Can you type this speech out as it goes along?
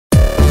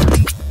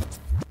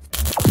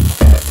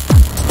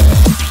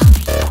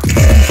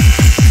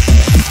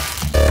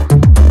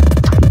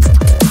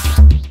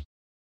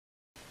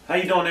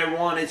you doing,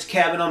 everyone? It's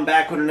Kevin. I'm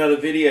back with another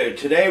video.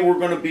 Today we're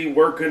going to be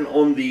working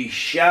on the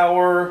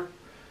shower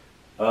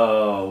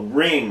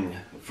ring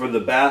for the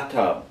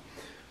bathtub.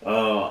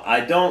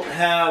 I don't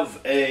have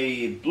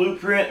a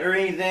blueprint or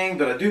anything,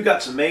 but I do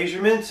got some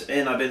measurements,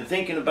 and I've been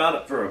thinking about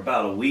it for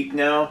about a week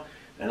now,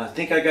 and I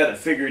think I got it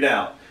figured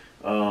out.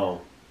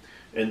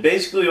 And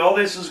basically all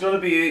this is going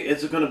to be,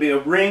 it's going to be a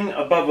ring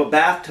above a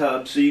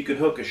bathtub so you can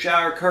hook a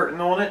shower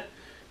curtain on it,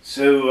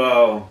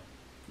 so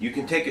you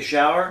can take a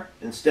shower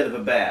instead of a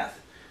bath.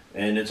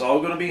 And it's all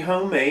going to be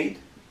homemade,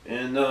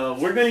 and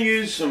we're going to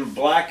use some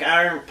black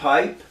iron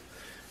pipe.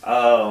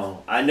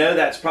 I know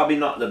that's probably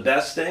not the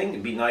best thing.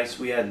 It'd be nice if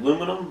we had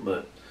aluminum,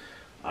 but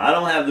I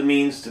don't have the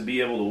means to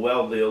be able to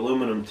weld the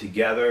aluminum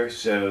together,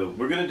 so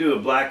we're going to do a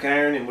black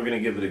iron, and we're going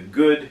to give it a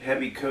good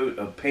heavy coat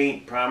of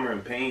paint, primer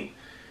and paint,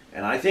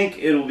 and I think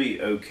it'll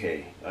be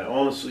okay. I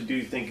honestly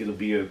do think it'll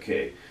be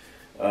okay.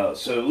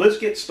 So let's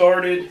get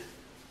started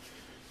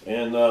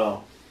and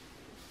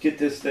get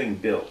this thing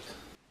built.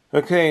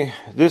 Okay,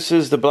 this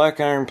is the black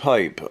iron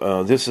pipe.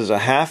 This is a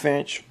 1/2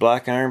 inch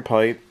black iron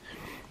pipe,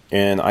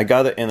 and I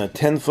got it in a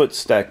 10-foot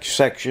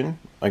section.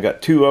 I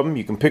got 2 of them.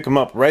 You can pick them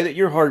up right at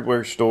your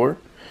hardware store,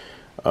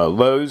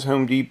 Lowe's,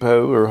 Home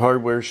Depot, or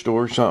hardware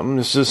store or something.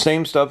 This is the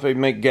same stuff they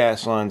make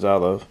gas lines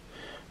out of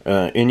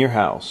in your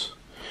house.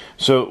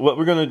 So what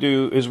we're going to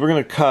do is we're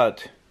going to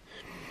cut.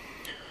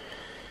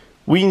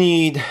 We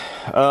need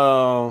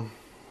to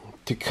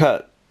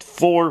cut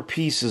 4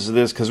 pieces of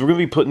this because we're going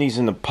to be putting these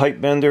in the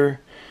pipe bender,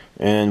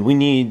 and we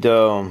need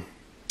about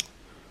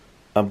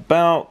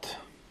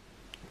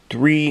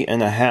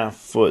 3.5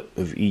 foot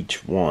of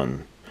each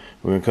one.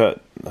 We're going to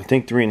cut, I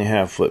think,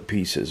 3.5 foot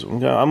pieces. I'm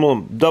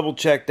going to double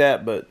check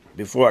that, but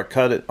before I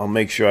cut it, I'll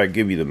make sure I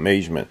give you the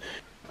measurement.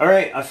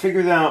 Alright, I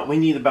figured out we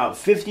need about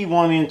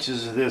 51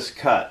 inches of this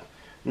cut.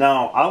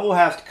 Now, I will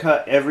have to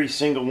cut every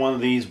single one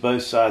of these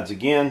both sides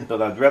again,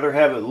 but I'd rather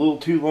have it a little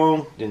too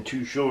long than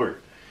too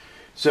short.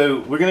 So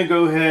we're going to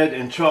go ahead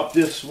and chop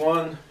this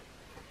one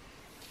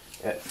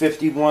at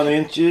 51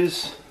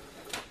 inches.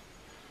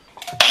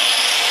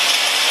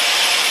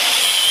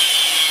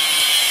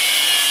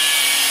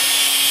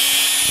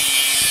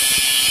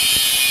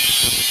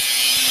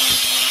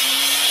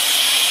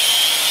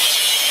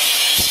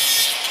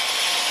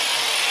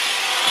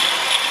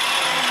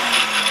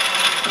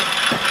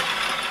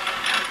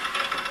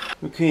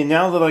 Okay,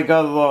 now that I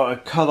got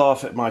it cut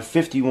off at my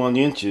 51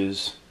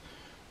 inches,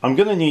 I'm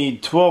going to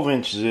need 12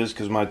 inches of this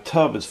because my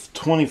tub is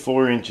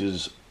 24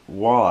 inches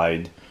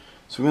wide.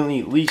 So we're going to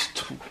need at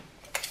least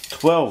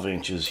 12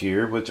 inches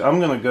here, which I'm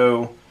going to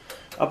go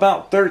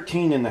about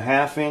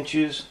 13.5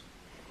 inches.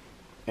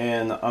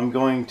 And I'm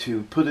going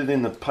to put it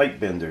in the pipe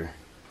bender.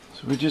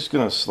 So we're just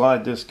going to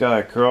slide this guy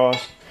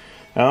across.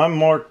 Now I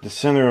marked the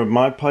center of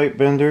my pipe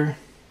bender,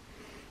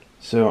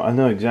 so I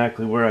know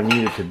exactly where I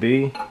need it to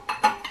be.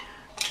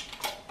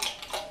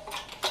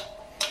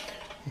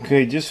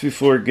 Okay, just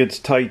before it gets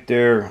tight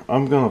there,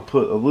 I'm going to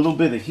put a little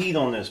bit of heat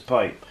on this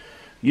pipe.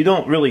 You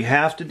don't really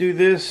have to do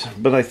this,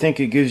 but I think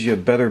it gives you a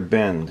better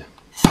bend.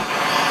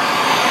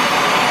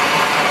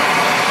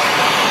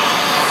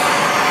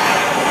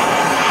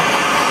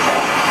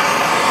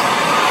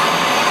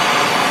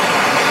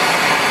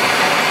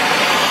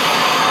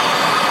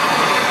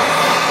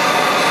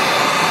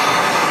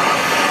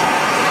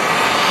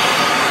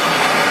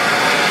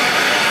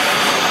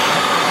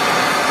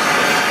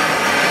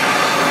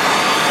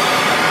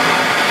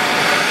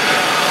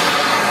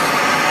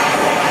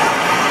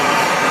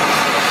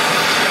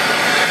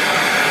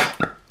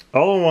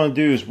 All I want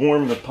to do is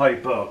warm the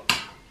pipe up.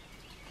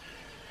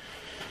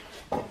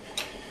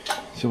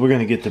 So we're going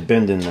to get to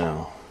bending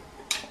now.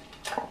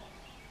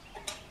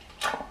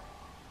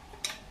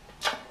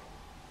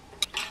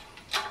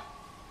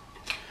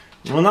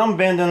 When I'm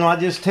bending, I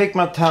just take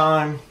my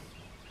time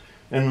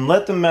and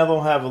let the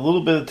metal have a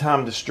little bit of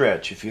time to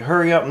stretch. If you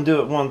hurry up and do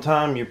it one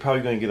time, you're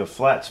probably going to get a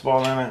flat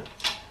spot in it.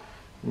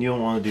 You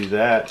don't want to do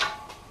that.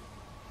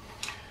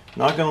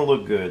 Not going to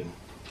look good.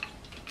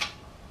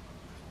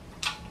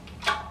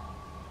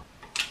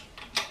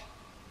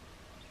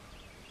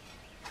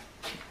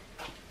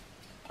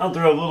 I'll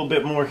throw a little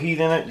bit more heat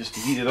in it just to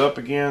heat it up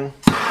again.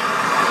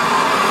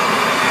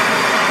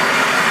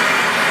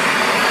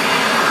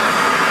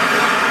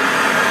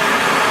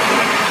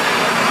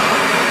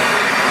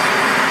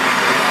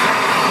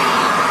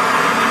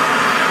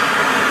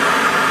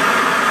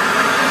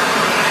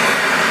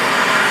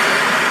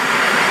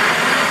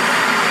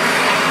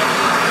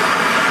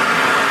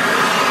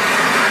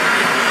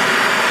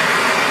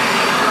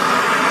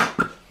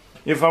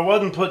 If I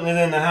wasn't putting it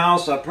in the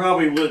house, I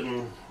probably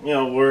wouldn't,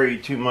 worry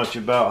too much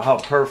about how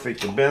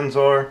perfect the bends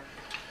are,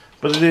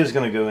 but it is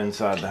going to go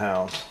inside the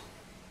house.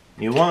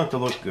 You want it to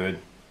look good.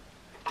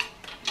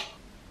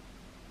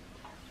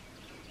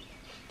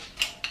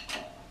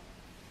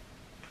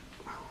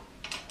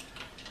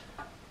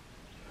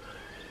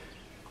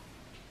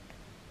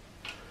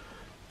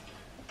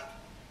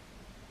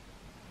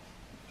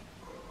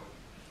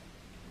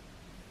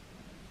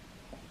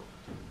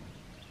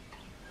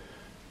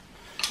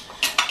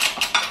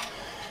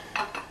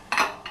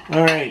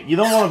 Alright, you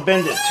don't want to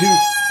bend it too...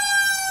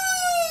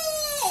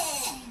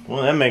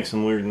 Well, that makes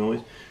some weird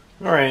noise.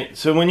 Alright,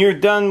 so when you're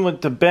done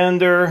with the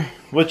bender,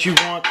 what you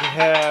want to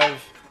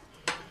have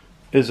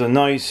is a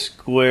nice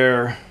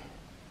square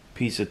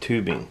piece of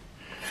tubing.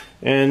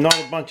 And not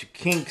a bunch of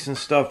kinks and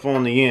stuff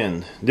on the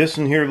end. This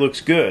one here looks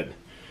good.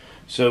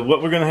 So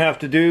what we're going to have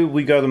to do,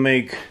 we got to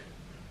make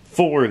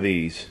 4 of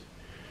these.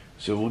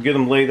 So we'll get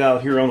them laid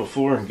out here on the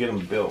floor and get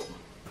them built.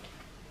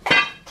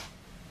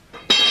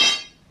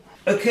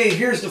 Okay,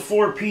 here's the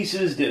 4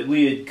 pieces that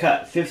we had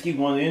cut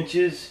 51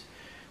 inches.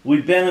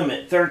 We bent them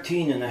at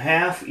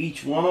 13.5,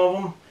 each one of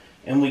them,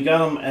 and we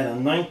got them at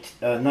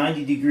a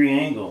 90-degree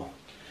angle.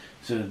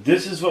 So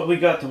this is what we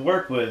got to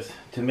work with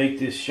to make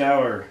this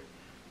shower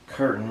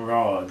curtain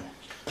rod.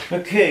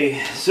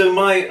 Okay, so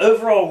my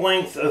overall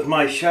length of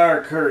my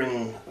shower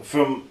curtain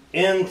from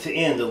end to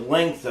end, the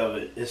length of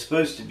it is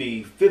supposed to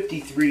be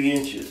 53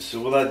 inches. So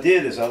what I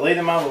did is I laid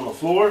them out on the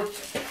floor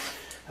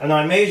and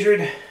I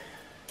measured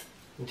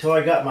until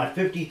I got my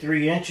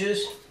 53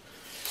 inches.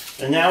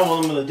 And now what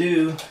I'm going to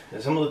do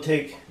is I'm going to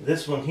take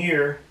this one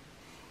here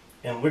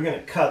and we're going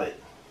to cut it.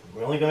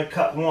 We're only going to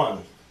cut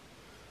one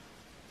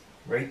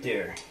right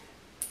there.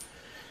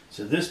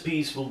 So this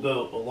piece will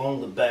go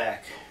along the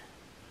back.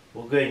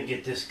 We'll go ahead and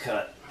get this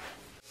cut.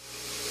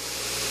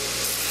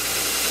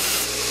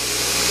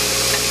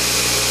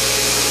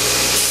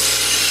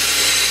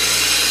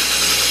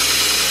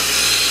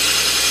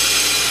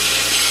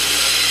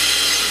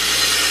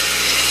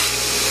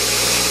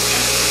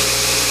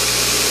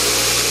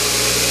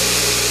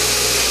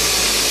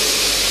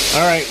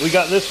 Alright, we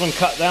got this one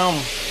cut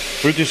down.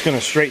 We're just going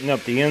to straighten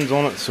up the ends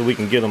on it so we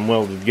can get them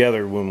welded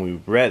together when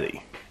we're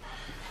ready.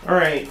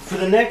 Alright, for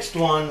the next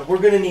one, we're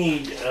going to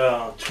need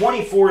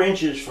 24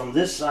 inches from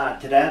this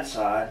side to that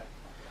side.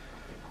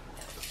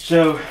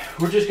 So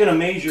we're just going to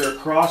measure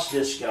across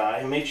this guy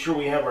and make sure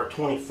we have our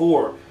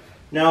 24.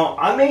 Now,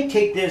 I may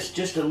take this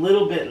just a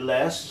little bit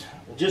less,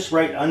 just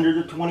right under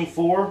the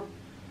 24.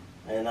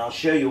 And I'll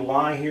show you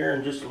why here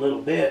in just a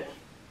little bit.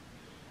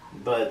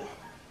 But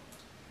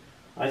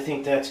I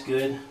think that's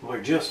good.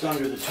 We're just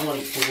under the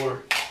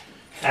 24.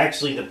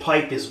 Actually, the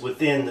pipe is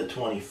within the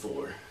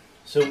 24.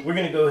 So we're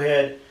going to go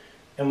ahead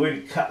and we're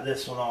going to cut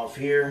this one off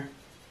here.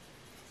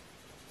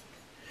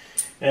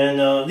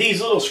 And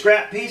these little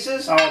scrap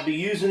pieces, I'll be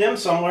using them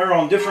somewhere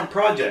on different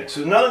projects.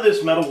 So none of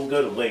this metal will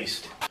go to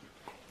waste.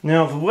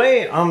 Now the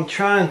way I'm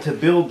trying to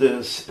build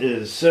this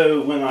is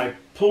so when I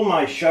pull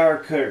my shower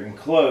curtain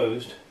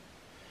closed,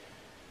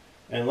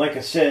 and like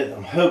I said,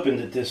 I'm hoping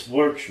that this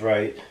works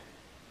right.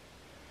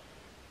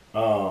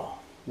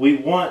 We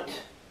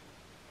want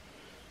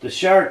the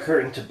shower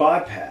curtain to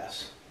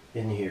bypass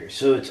in here,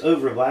 so it's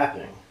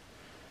overlapping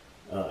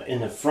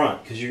in the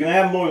front, because you're going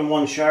to have more than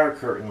one shower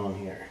curtain on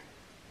here.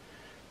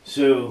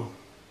 So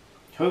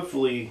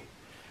hopefully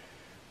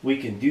we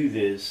can do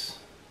this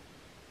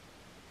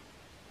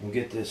and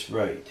get this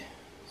right.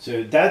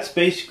 So that's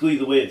basically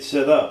the way it's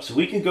set up. So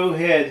we can go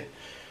ahead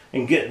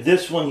and get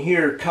this one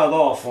here cut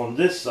off on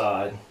this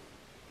side,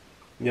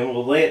 and then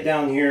we'll lay it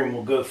down here and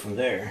we'll go from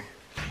there.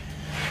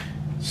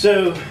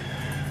 So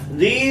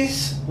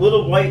these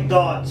little white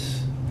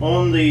dots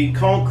on the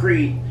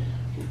concrete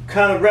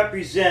kind of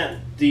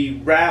represent the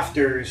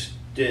rafters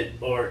that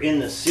are in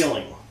the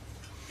ceiling.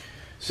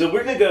 So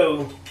we're going to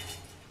go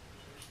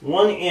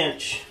 1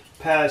 inch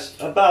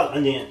past, about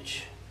an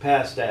inch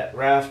past that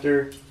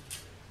rafter,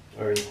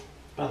 or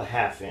about a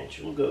 ½ inch.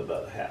 We'll go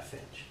about a ½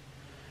 inch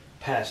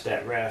past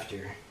that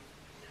rafter.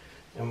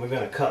 And we're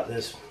going to cut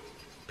this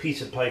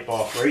piece of pipe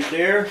off right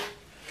there.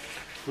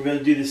 We're going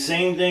to do the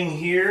same thing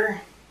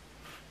here.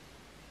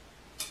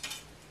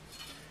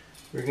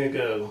 We're going to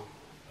go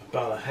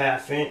about a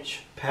 ½ inch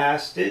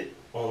past it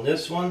on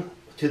this one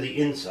to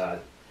the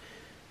inside.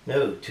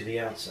 No, to the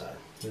outside.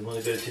 We want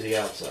to go to the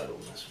outside on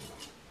this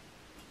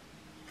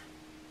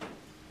one.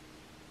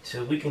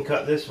 So we can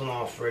cut this one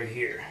off right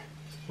here.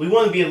 We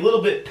want to be a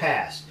little bit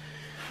past.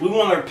 We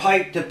want our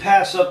pipe to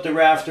pass up the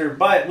rafter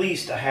by at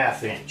least a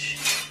 ½ inch.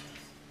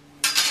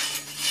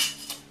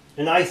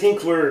 And I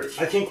think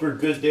we're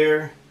good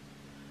there.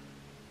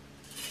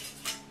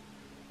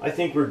 I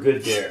think we're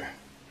good there.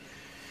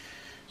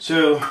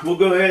 So we'll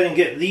go ahead and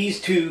get these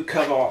two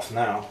cut off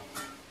now.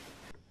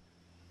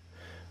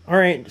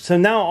 Alright, so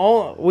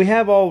now we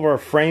have all of our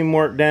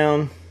framework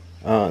down.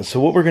 So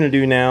what we're going to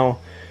do now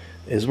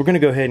is we're going to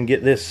go ahead and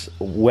get this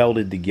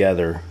welded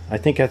together. I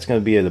think that's going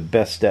to be the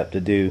best step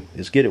to do,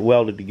 is get it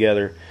welded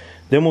together.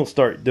 Then we'll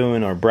start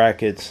doing our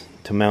brackets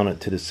to mount it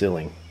to the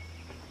ceiling.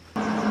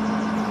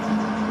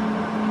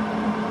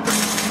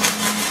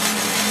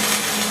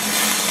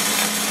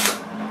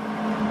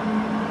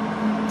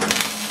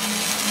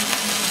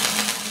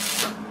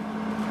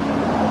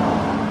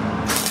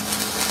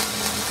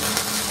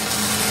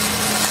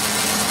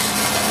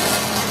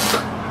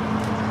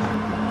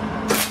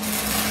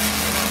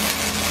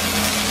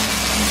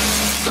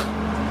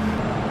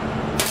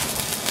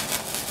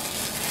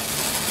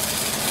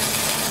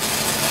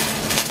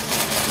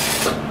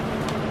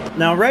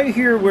 Now right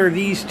here where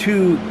these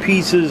two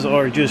pieces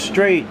are just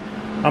straight,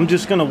 I'm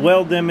just going to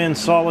weld them in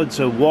solid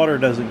so water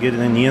doesn't get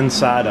in the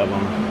inside of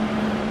them.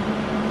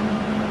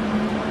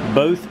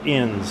 Both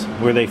ends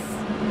where they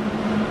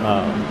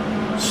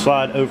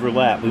slide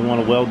overlap, we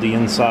want to weld the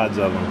insides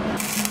of them.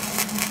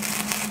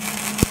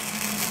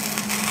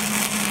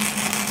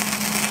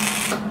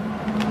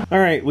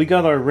 Alright, we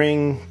got our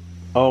ring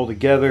all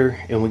together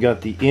and we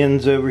got the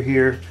ends over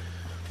here.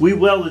 We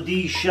welded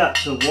these shut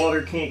so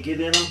water can't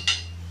get in them.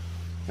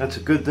 That's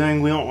a good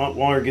thing. We don't want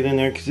water to get in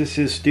there because this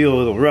is steel,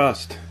 it'll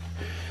rust.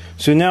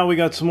 So now we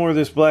got some more of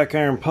this black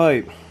iron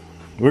pipe.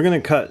 We're going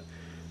to cut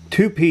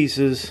 2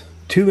 pieces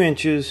 2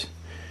 inches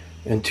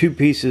and 2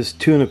 pieces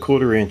 2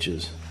 1/4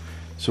 inches.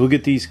 So we'll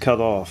get these cut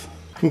off.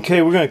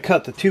 Okay, we're going to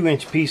cut the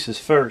 2-inch pieces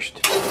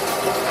first.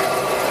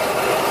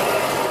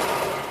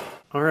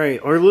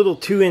 Alright, our little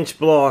 2-inch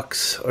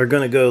blocks are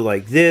going to go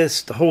like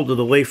this to hold it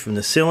away from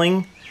the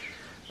ceiling.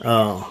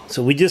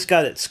 So we just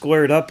got it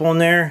squared up on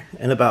there,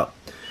 and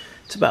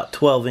it's about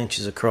 12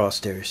 inches across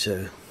there.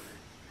 So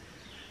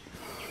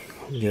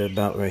you get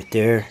about right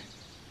there.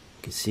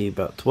 You can see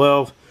about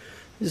 12.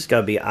 This has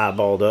got to be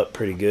eyeballed up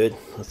pretty good.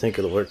 I think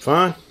it'll work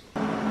fine.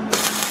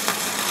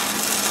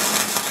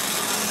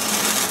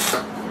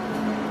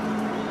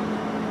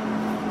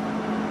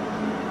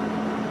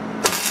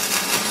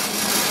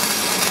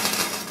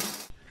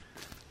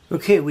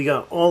 Okay, we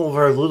got all of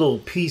our little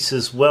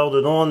pieces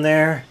welded on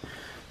there.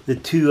 The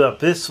 2 up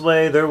this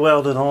way, they're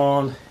welded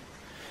on.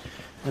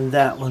 And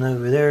that one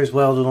over there is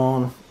welded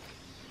on.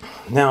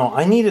 Now,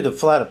 I needed a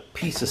flat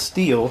piece of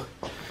steel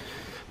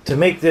to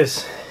make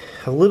this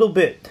a little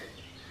bit,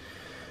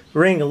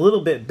 ring a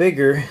little bit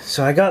bigger.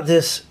 So I got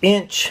this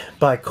 1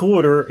 by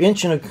 1/4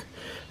 inch, I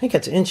think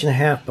that's 1.5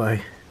 inch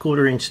by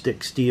 1/4 inch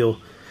thick steel.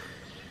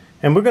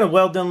 And we're going to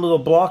weld them little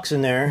blocks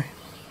in there.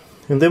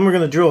 And then we're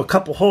going to drill a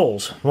couple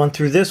holes. One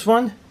through this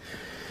one,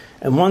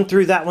 and one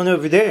through that one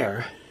over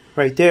there,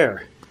 right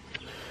there.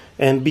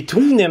 And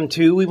between them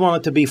two, we want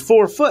it to be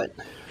 4 foot,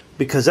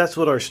 because that's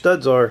what our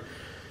studs are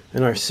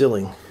in our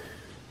ceiling.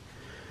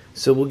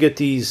 So we'll get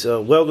these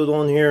welded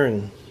on here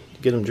and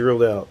get them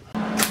drilled out.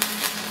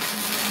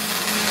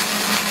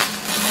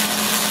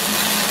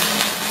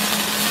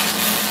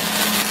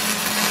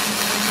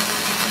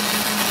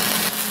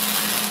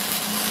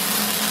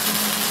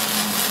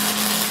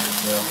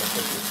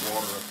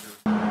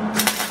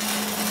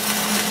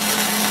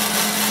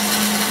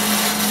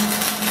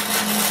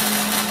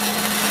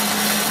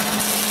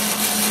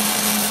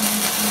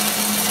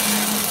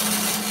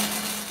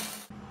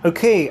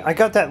 Okay, I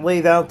got that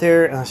laid out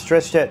there and I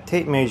stretched that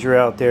tape measure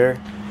out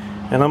there,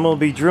 and I'm going to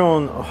be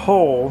drilling a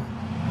hole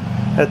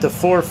at the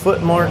 4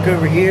 foot mark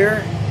over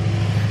here,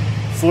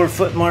 4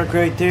 foot mark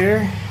right there,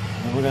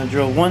 and we're going to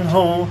drill 1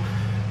 hole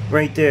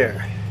right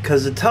there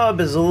because the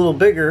tub is a little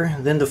bigger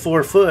than the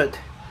 4 foot,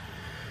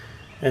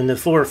 and the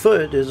 4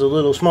 foot is a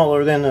little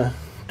smaller than the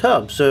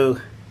tub, so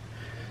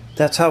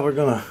that's how we're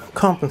going to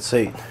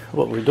compensate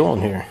what we're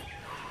doing here.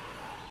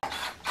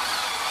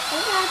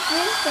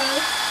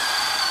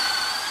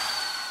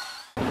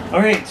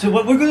 Alright, so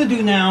what we're going to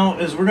do now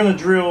is we're going to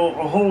drill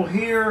a hole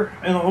here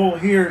and a hole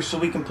here so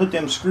we can put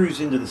them screws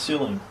into the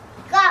ceiling.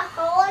 Got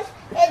holes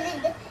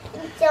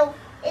so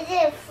is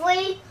it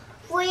three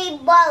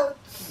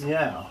bolts?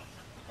 Yeah.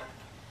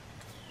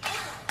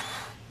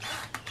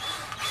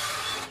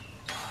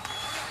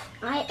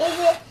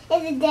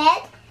 Is it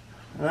dead?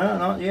 No,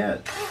 not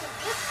yet. Do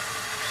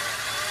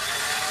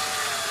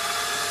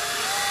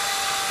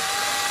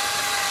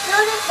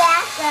the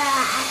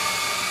back.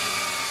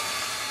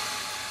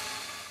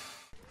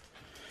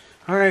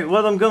 Alright,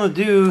 what I'm going to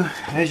do,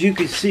 as you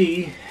can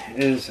see,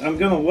 is I'm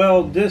going to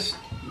weld this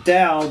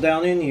dowel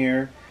down in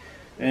here.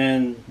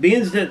 And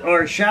being that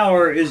our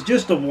shower is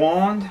just a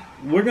wand,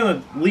 we're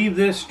going to leave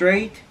this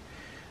straight.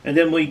 And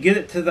then when we get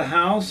it to the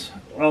house,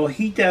 I'll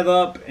heat that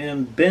up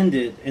and bend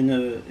it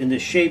in the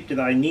shape that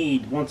I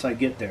need once I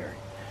get there.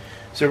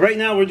 So right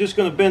now we're just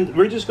going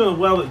to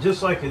weld it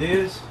just like it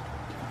is.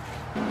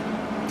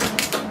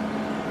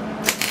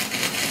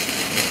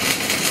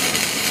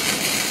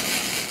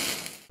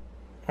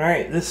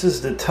 Alright, this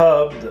is the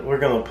tub that we're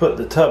going to put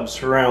the tub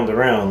surround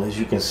around. As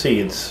you can see,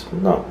 it's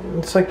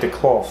like the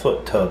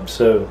Clawfoot tub,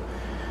 so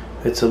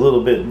it's a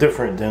little bit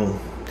different than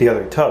the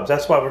other tubs.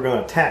 That's why we're going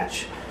to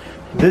attach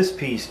this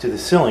piece to the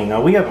ceiling.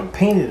 Now, we haven't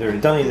painted or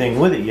done anything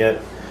with it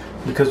yet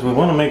because we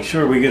want to make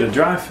sure we get a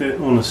dry fit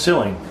on the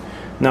ceiling.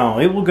 Now,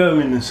 it will go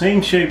in the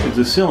same shape as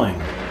the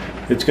ceiling.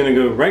 It's going to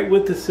go right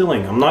with the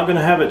ceiling. I'm not going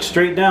to have it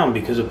straight down,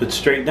 because if it's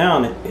straight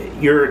down,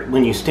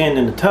 when you stand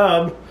in the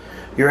tub,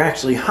 you're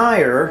actually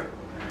higher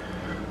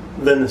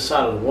than the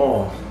side of the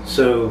wall.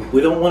 So we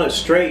don't want it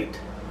straight.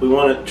 We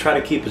want to try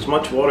to keep as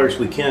much water as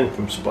we can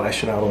from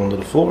splashing out onto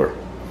the floor.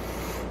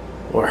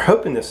 We're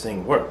hoping this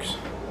thing works.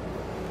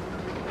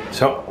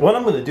 So what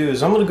I'm going to do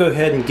is I'm going to go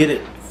ahead and get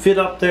it fit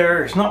up there.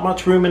 There's not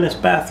much room in this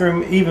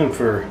bathroom even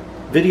for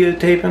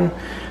videotaping,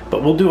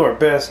 but we'll do our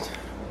best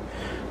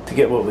to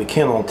get what we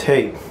can on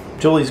tape.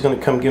 Julie's going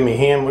to come give me a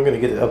hand. We're going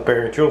to get it up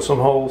there, drill some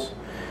holes,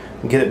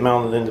 and get it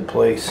mounted into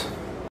place.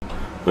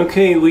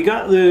 Okay, we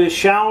got the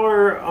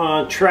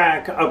shower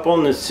track up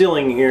on the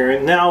ceiling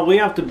here. Now we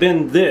have to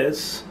bend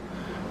this.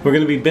 We're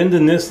going to be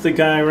bending the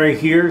guy right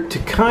here to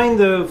kind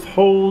of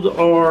hold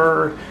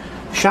our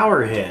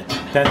shower head.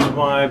 That's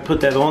why I put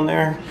that on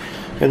there.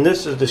 And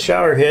this is the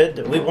shower head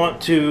that we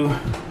want to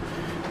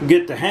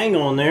get to hang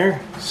on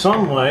there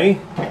some way.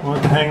 We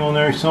want to hang on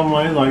there some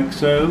way, like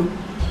so.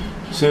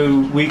 So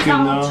we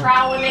can...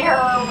 trial and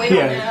error, we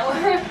don't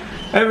know.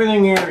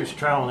 Everything here is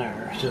trial and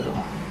error,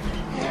 so...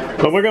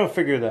 But we're going to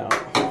figure it out.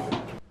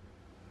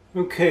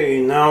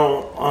 Okay,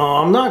 now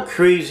I'm not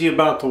crazy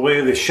about the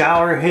way the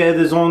shower head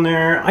is on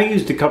there. I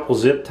used a couple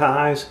zip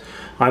ties.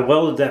 I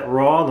welded that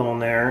rod on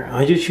there.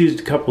 I just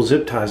used a couple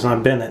zip ties and I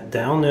bent it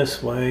down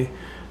this way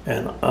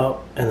and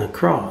up and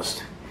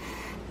across.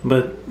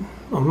 But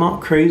I'm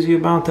not crazy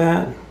about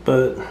that,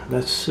 but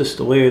that's just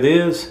the way it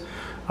is.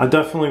 I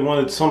definitely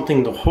wanted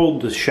something to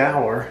hold the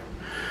shower.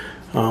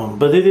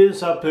 But it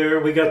is up there.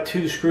 We got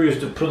 2 screws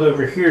to put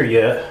over here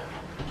yet.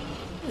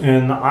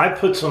 And I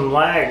put some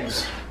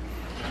lags,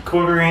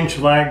 1/4-inch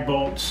lag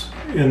bolts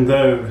in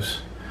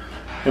those,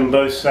 in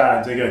both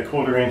sides. They got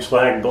 1/4-inch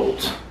lag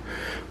bolts.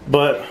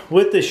 But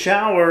with the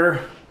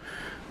shower,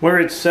 where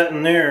it's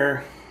sitting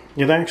there,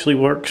 it actually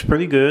works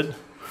pretty good.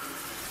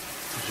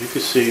 As you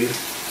can see,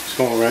 it's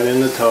going right in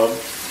the tub.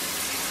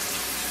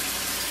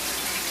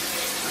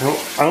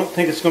 I don't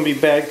think it's going to be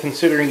bad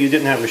considering you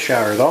didn't have a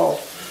shower at all.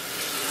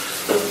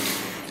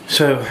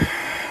 So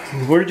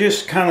we're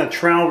just kind of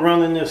trial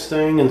running this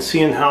thing and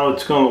seeing how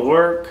it's going to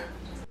work.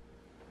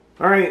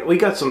 Alright, we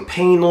got some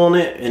paint on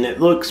it and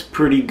it looks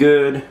pretty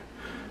good.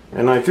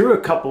 And I threw a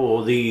couple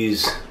of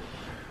these,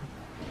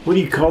 what do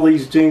you call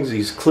these things?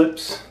 These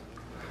clips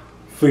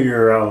for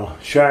your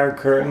shower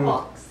curtain.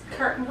 Hooks.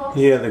 Curtain hooks?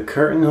 Yeah, the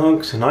curtain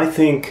hooks. And I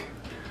think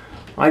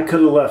I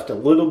could have left a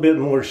little bit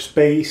more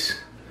space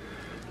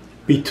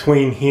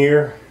between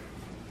here.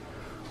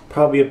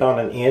 Probably about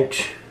an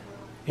inch.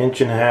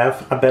 Inch and a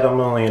half. I bet I'm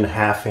only in a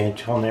 1/2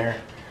 inch on there.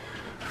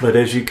 But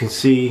as you can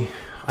see,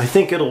 I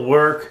think it'll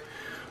work.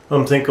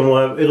 I'm thinking,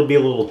 well, it'll be a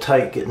little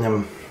tight getting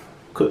them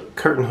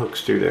curtain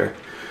hooks through there.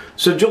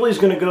 So Julie's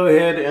going to go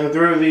ahead and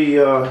throw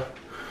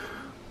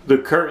the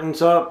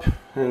curtains up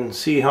and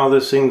see how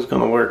this thing's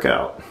going to work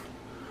out.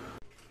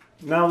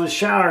 Now the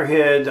shower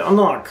head, I'm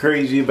not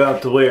crazy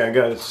about the way I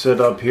got it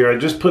set up here. I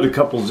just put a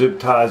couple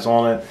zip ties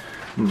on it,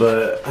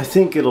 but I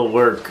think it'll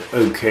work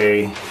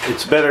okay.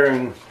 It's better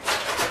than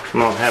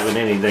not having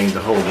anything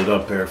to hold it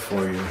up there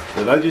for you.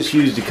 But I just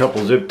used a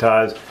couple zip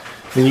ties,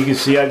 and you can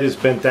see I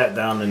just bent that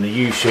down in the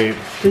U shape.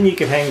 Then you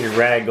can hang your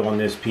rag on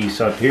this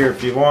piece up here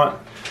if you want.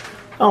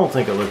 I don't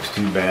think it looks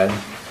too bad.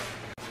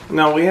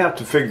 Now we have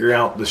to figure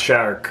out the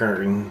shower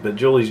curtain, but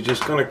Julie's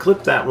just going to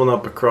clip that one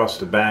up across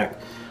the back.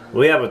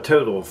 We have a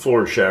total of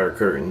 4 shower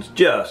curtains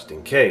just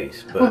in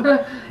case,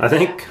 but I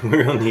think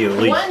we're going to need at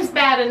least... One's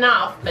bad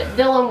enough, but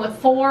dealing with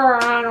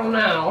 4, I don't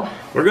know.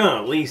 We're going to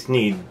at least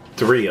need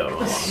 3 of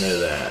them, I know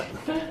that.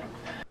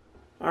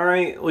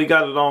 Alright, we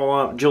got it all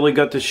up. Julie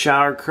got the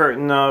shower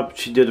curtain up.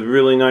 She did a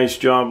really nice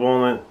job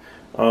on it.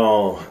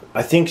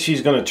 I think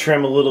she's going to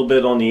trim a little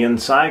bit on the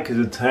inside because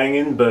it's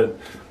hanging, but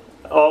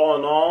all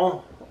in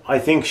all, I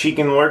think she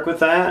can work with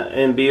that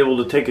and be able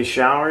to take a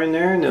shower in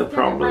there, no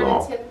problem at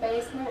all. Into the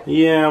basement?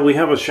 Yeah, we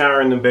have a shower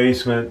in the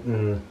basement,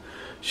 and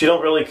she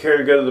don't really care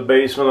to go to the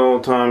basement all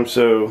the time,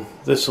 so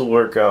this will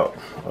work out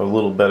a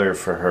little better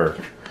for her.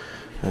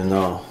 And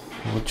I'll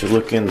let you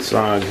look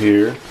inside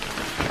here.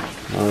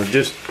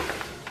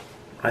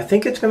 I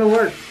think it's going to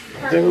work.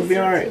 I think it'll be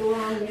alright.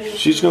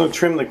 She's going to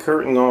trim the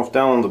curtain off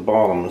down on the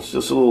bottom. It's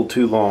just a little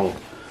too long.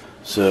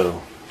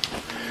 So,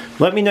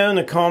 let me know in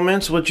the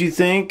comments what you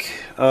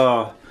think.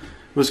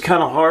 It was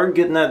kind of hard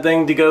getting that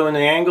thing to go in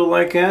an angle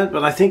like that,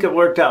 but I think it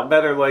worked out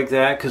better like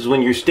that, because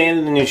when you're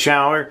standing in your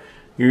shower,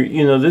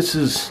 you know, this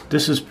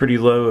is pretty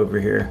low over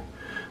here.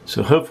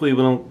 So hopefully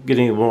we don't get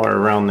any water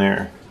around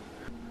there.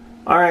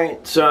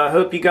 Alright, so I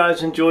hope you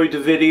guys enjoyed the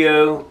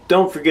video.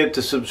 Don't forget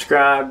to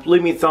subscribe.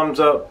 Leave me thumbs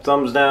up,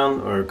 thumbs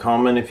down, or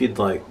comment if you'd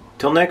like.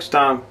 Till next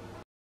time.